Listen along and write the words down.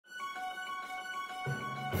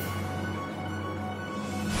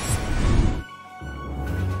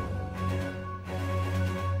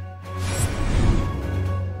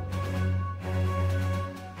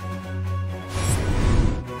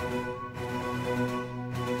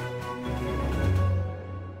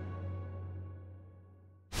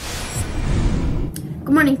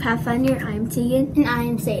Good morning, Pathfinder. I'm Tegan. And I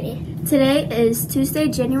am Sadie. Today is Tuesday,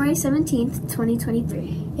 January 17th,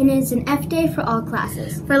 2023. And it is an F day for all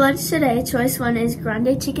classes. For lunch today, choice 1 is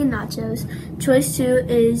grande chicken nachos, choice 2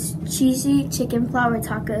 is cheesy chicken flour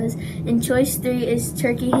tacos, and choice 3 is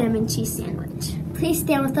turkey ham and cheese sandwich. Please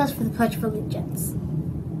stand with us for the Pledge of Allegiance.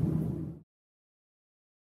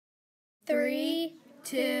 3,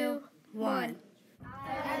 2, 1.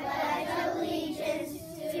 I pledge allegiance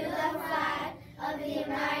to the flag of the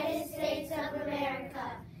United States of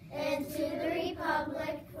America and to the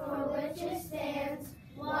republic for which it stands,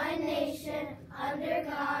 one nation, under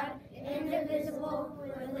God, indivisible,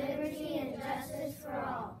 with liberty and justice for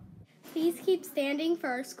all. Please keep standing for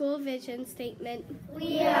our school vision statement.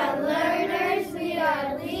 We are learners, we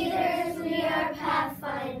are leaders, we are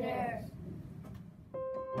pathfinders.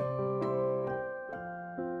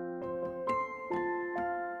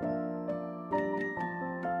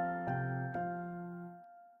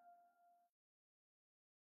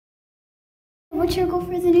 What's your goal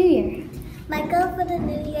for the new year? My goal for the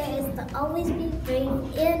new year is to always be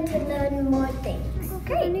brave and to learn more things.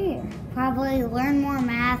 Okay. New year. Probably learn more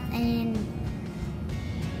math and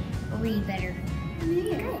read better. New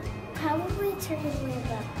year. Great. Probably turn more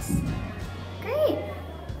books. Great.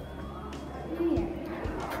 New year.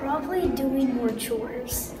 Probably doing more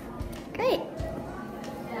chores. Great.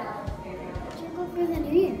 What's your goal for the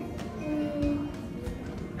new year?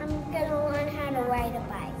 I'm going to learn how to ride a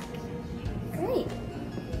bike. Great.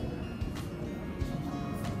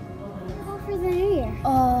 For the new year?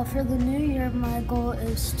 For the new year, my goal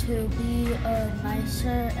is to be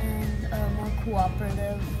nicer and more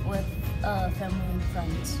cooperative with family and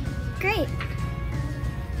friends. Great.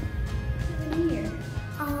 For the new year?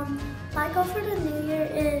 My goal for the new year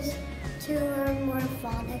is to learn more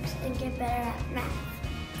phonics and get better at math.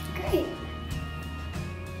 Great.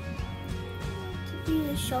 To be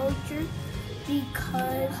a soldier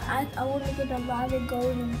because I want to get a lot of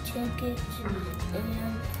golden tickets,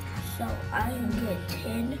 and so I can get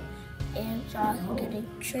 10, and so I can get a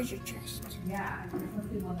treasure chest.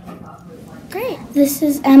 Great. This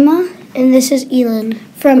is Emma, and this is Elin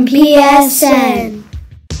from PSN.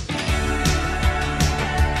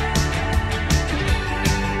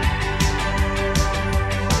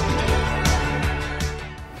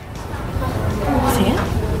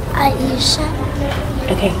 Aisha.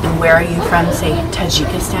 Okay, and where are you from? Say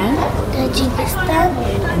Tajikistan. Tajikistan.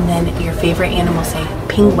 And then your favorite animal, say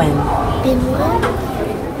penguin. Penguin.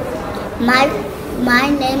 My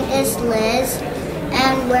name is Liz,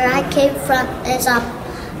 and where I came from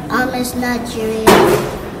is Nigeria,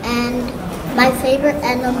 and my favorite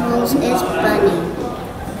animals is bunny.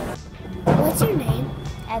 What's your name?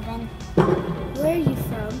 Evan. Where are you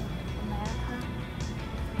from? America.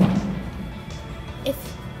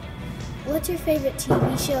 What's your favorite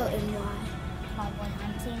TV show and why? Probably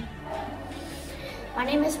hunting. My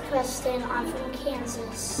name is Preston. I'm from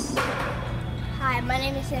Kansas. Hi, my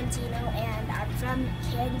name is Santino, and I'm from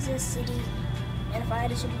Kansas City. And if I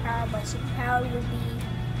had a superpower, my superpower would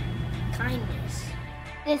be kindness.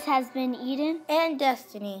 This has been Eden And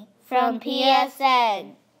Destiny from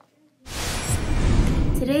PSN.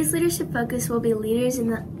 Today's leadership focus will be leaders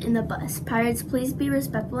in the bus. Pirates, please be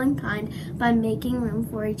respectful and kind by making room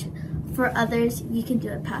for others. You can do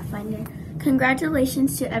it, Pathfinder.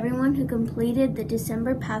 Congratulations to everyone who completed the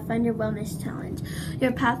December Pathfinder Wellness Challenge.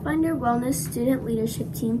 Your Pathfinder Wellness Student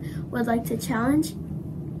Leadership Team would like to challenge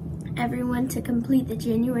everyone to complete the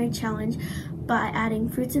January challenge by adding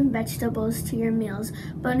fruits and vegetables to your meals.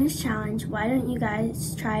 Bonus challenge, why don't you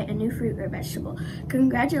guys try a new fruit or vegetable?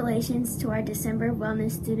 Congratulations to our December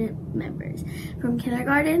Wellness Student members. From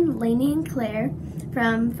kindergarten, Lainey and Claire.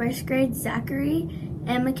 From first grade, Zachary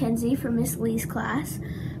and Mackenzie from Miss Lee's class.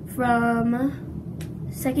 From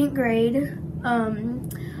second grade,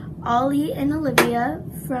 Ollie and Olivia.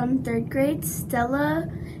 From third grade, Stella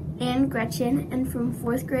and Gretchen. And from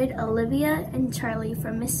fourth grade, Olivia and Charlie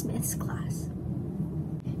from Miss Smith's class.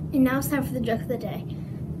 And now it's time for the joke of the day.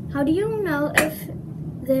 How do you know if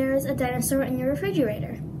there's a dinosaur in your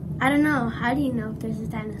refrigerator? I don't know. How do you know if there's a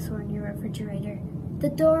dinosaur in your refrigerator? The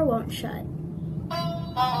door won't shut.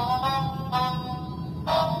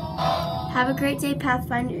 Have a great day,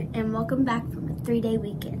 Pathfinder, and welcome back from a 3-day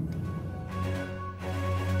weekend.